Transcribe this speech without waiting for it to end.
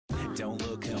Don't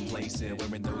look complacent,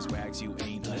 wearing those rags, you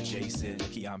ain't adjacent.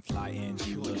 Lucky I'm flying,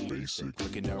 you look basic.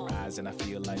 Look in her eyes and I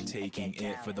feel like taking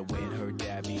it for the win. Her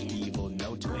dad be evil,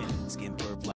 no twin. Skin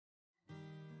purple.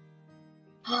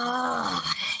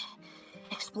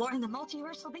 Exploring the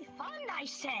multiverse will be fun, I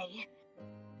say.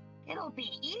 It'll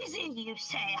be easy, you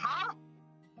say, huh?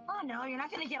 Oh no, you're not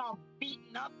gonna get all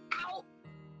beaten up. Ow!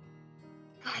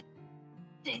 God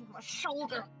dang my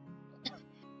shoulder.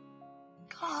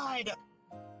 God.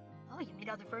 Oh, you meet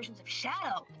other versions of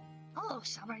Shadow. Oh,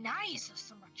 some are nice,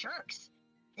 some are jerks.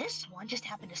 This one just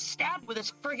happened to stab with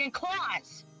his friggin'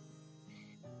 claws.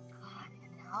 God,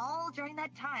 and all during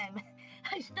that time,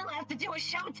 I still have to do a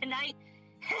show tonight.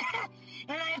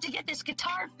 And I have to get this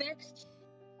guitar fixed.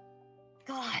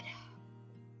 God.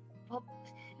 Well,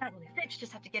 not really fixed,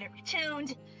 just have to get it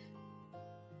retuned.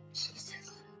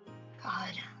 Jesus.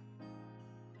 God.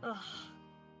 Ugh.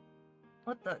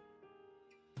 What the?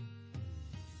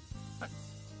 What?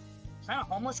 Is that a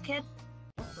homeless kid?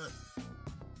 What the?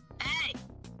 Hey!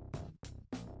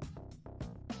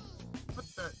 What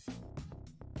the?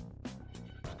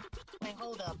 Wait,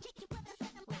 hold up.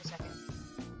 Wait a second.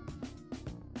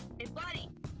 Hey, buddy!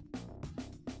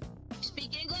 You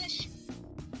speak English?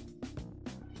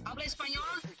 Habla español?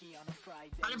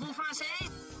 Parlez-vous français?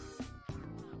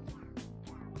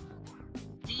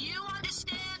 Do you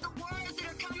understand the words that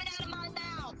are coming out of my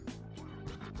mouth?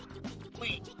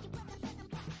 Wait.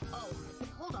 Oh,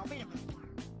 hold on, wait a minute.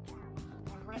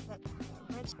 That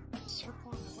red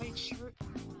circle, the white shirt,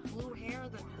 blue hair,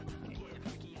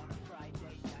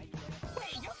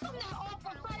 Wait, you're from that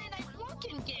awful Friday Night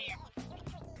Funkin' game!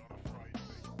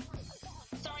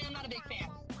 Sorry, I'm not a big fan.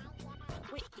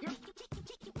 Wait,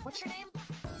 what's your name?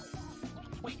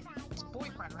 Wait, it's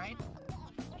boyfriend, right?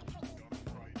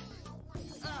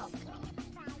 Oh, God.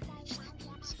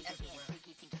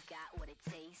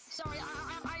 Sorry,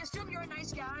 I assume you're a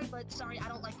nice guy, but sorry, I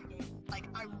don't like your game. Like,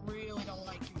 I really don't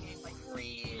like your game. Like,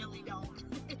 really don't.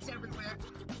 It's everywhere.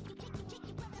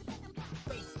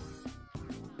 Wait.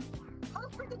 How the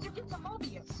frick did you get to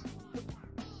Mobius?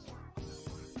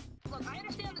 Look, I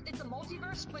understand that it's a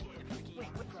multiverse, but... Wait,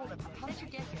 hold up. How did you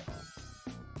get here?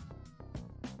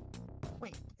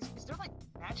 Wait, is there, like,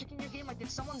 magic in your game? Like,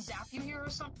 did someone zap you here or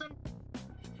something?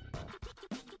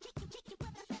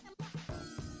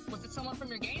 Was it someone from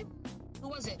your game? Who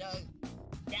was it?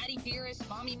 Daddy Dearest?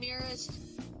 Mommy Nearest?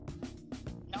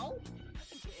 No?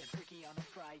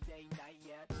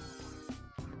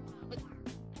 But...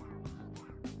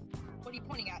 What are you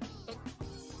pointing at?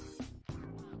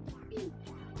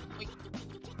 Wait.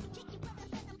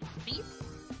 Beep?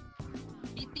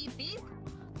 Beep, beep, beep?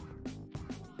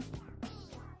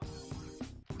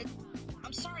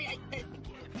 I'm sorry, I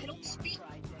don't speak...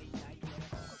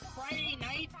 Friday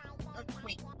night?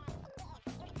 Wait.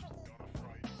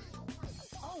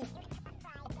 Oh,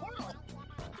 a portal.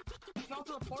 You fell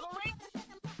through a portal ring?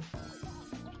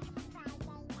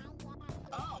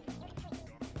 Oh,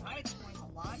 that explains a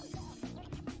lot.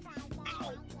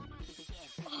 Ow!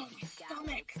 Oh, my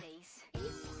stomach.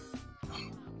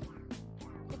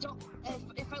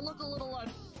 If I look a little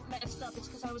messed up, it's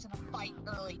because I was in a fight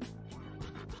early.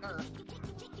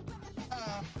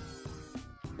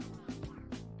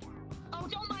 Oh,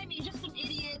 don't mind me, just an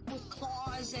idiot with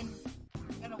claws and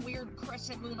a weird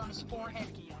crescent moon on his forehead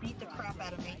beat the crap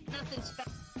out of me. Nothing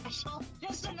special,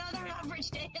 just another average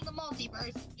day in the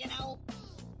multiverse, you know?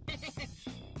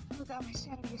 Oh god, my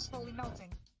sanity is slowly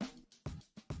melting.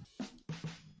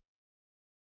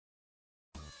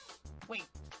 Wait.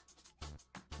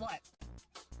 What?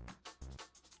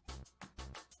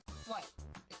 What?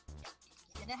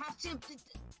 You're gonna have to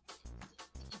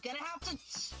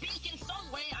speak in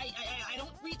some way. I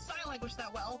don't read sign language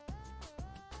that well.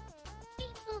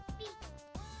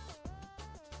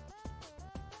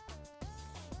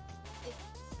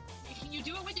 Can you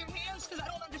do it with your hands? Because I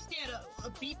don't understand. A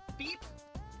beep beep?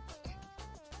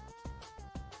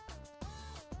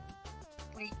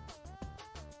 Wait.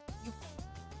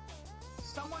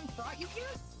 Someone brought you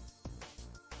here?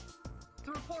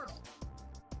 Through a portal.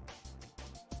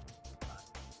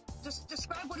 Just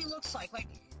describe what he looks like. Like,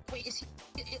 wait, is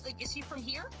he from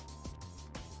here?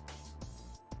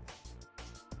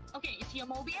 Okay, is he a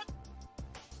Mobian?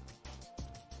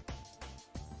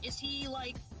 Is he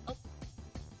like... Oh.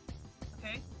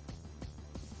 Okay.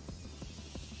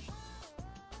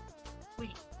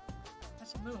 Wait,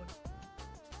 that's a moon.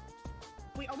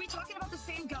 Wait, are we talking about the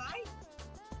same guy?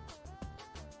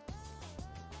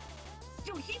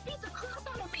 Dude, he beat the crap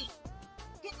out of me!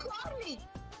 He clawed me!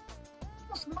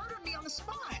 Almost murdered me on the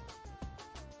spot!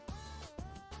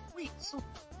 Wait, so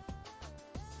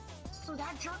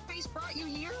that jerkface brought you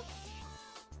here?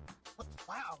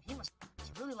 Wow, he must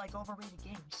really like overrated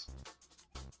games.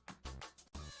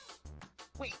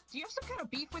 Wait, do you have some kind of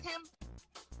beef with him?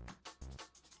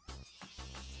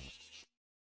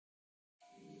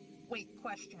 Wait,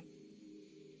 question.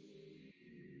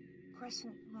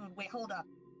 Crescent Moon, wait, hold up.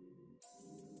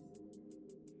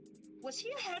 Was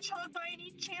he a hedgehog by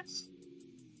any chance?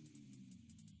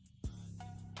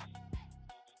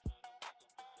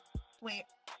 Wait,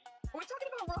 are we talking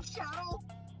about Ruv Shadow?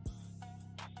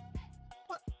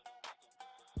 What?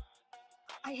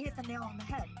 I hit the nail on the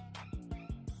head.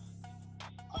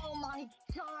 Oh my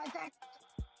god, that...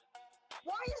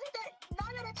 Why is it that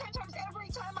 9 out of 10 times every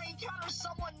time I encounter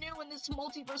someone new in this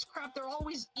multiverse crap, they're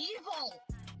always evil?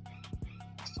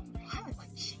 So bad,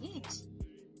 like, jeez.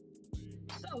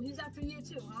 So, he's after you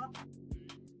too, huh?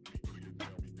 But,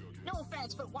 no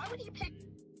offense, but why would he pick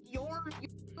your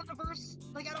universe?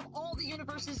 Like, out of all the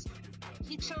universes,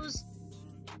 he chose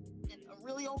a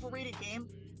really overrated game?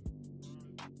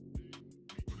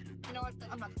 You know what,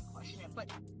 I'm not gonna question it,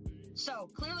 but... So,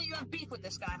 clearly you have beef with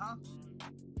this guy, huh?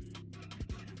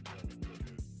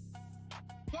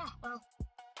 Yeah,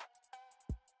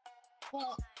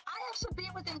 well, I have some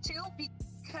beef with him too,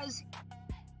 because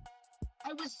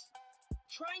I was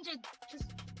trying to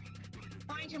just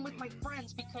find him with my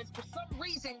friends, because for some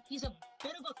reason, he's a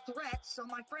bit of a threat, so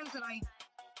my friends and I,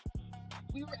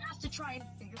 we were asked to try and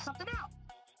figure something out.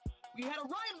 We had a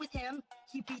run with him,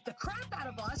 he beat the crap out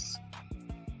of us,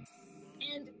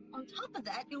 and on top of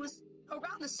that, it was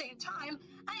around the same time,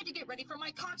 I had to get ready for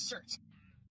my concert.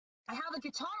 I have a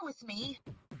guitar with me,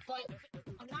 but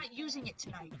I'm not using it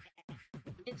tonight.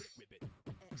 It's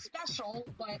special,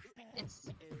 but it's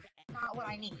not what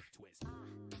I need.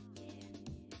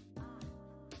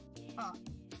 Huh.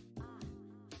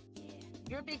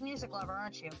 You're a big music lover,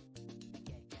 aren't you?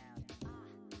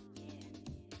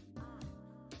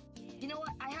 You know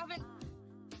what? I haven't...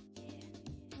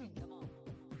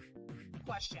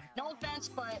 Question. No offense,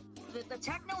 but the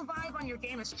techno vibe on your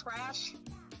game is trash.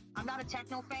 I'm not a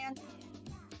techno fan.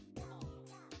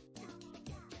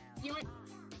 You know what?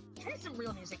 Try some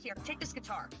real music. Here, take this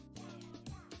guitar.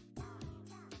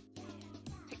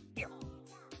 Here.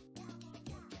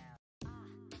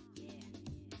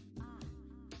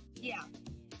 Yeah.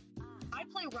 I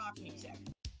play rock music.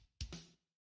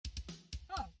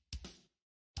 Huh.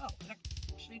 Oh,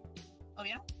 actually... Oh,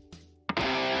 yeah?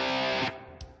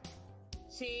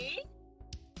 See?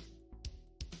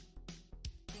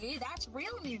 See, that's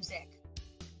real music.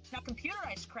 It's not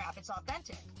computerized crap, it's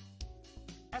authentic.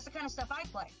 That's the kind of stuff I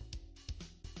play.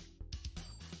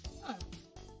 Huh.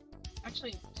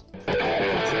 Actually...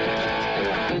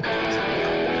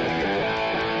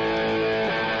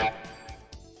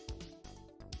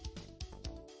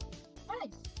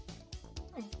 Nice.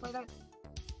 Hey, play that...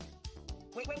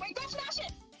 Wait, don't smash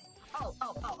it! Oh,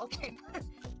 okay.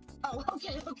 Oh,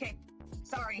 okay.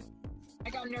 Sorry. I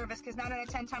got nervous because 9 out of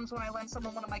 10 times when I lend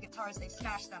someone one of my guitars, they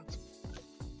smash them.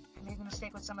 I made the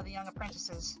mistake with some of the young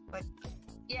apprentices, but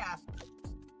yeah.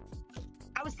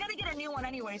 I was gonna get a new one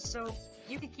anyway, so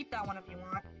you can keep that one if you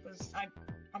want, because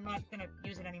I'm not gonna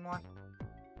use it anymore.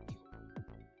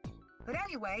 But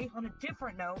anyway, on a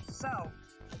different note, so...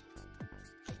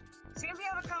 Seems we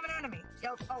have a common enemy.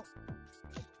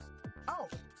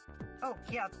 Oh,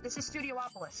 yeah, this is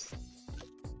Studiopolis.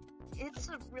 It's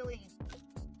a really...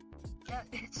 Yeah,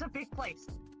 it's a big place.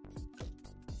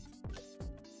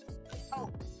 Oh.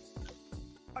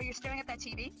 Are you staring at that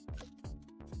TV?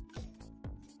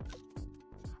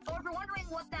 Oh, if you're wondering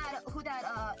who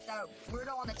that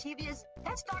weirdo on the TV is,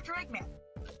 that's Dr. Eggman.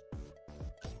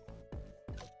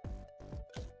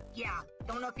 Yeah,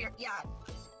 don't know if you're... Yeah,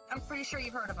 I'm pretty sure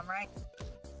you've heard of him, right?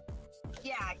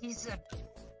 Yeah, he's a...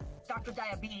 Dr.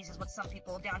 Diabetes is what some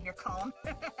people down here call him.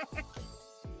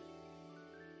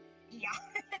 Yeah.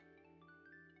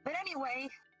 But anyway,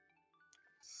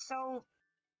 so,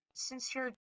 since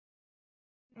you're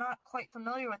not quite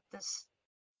familiar with this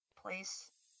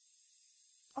place...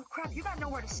 Oh crap, you got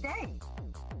nowhere to stay!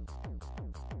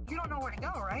 You don't know where to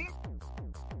go, right?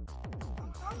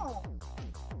 Oh no!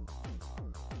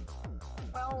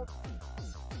 Well,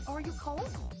 are you cold?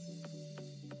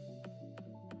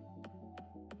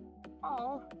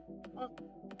 Oh, well,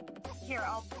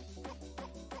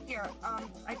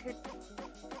 I could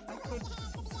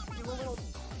do a little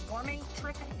warming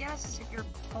trick, I guess, if you're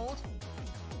cold.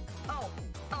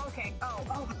 Okay,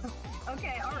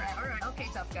 okay, alright, okay,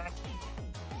 tough guy.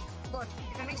 Look,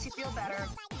 if it makes you feel better,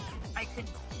 I could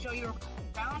show you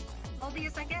around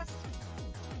Mobius, I guess?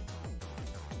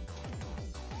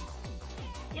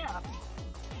 Yeah.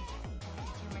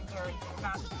 Humans are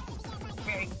not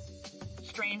very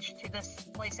strange to this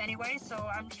place anyway, so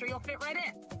I'm sure you'll fit right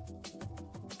in.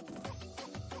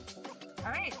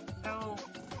 Alright, so...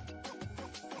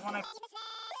 You wanna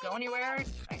go anywhere?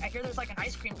 I hear there's like an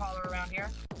ice cream parlor around here.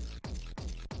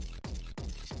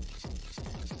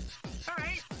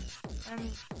 Alright, and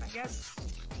I guess...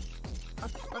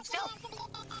 Let's go.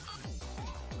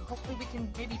 Hopefully we can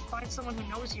maybe find someone who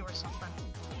knows you or something.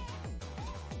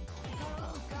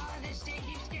 Oh god, this day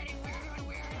keeps getting weirder and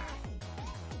weirder.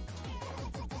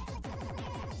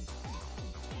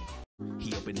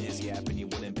 He opened his yap and you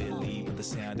wouldn't believe the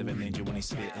sound of an angel when he's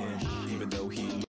spitting. Even though he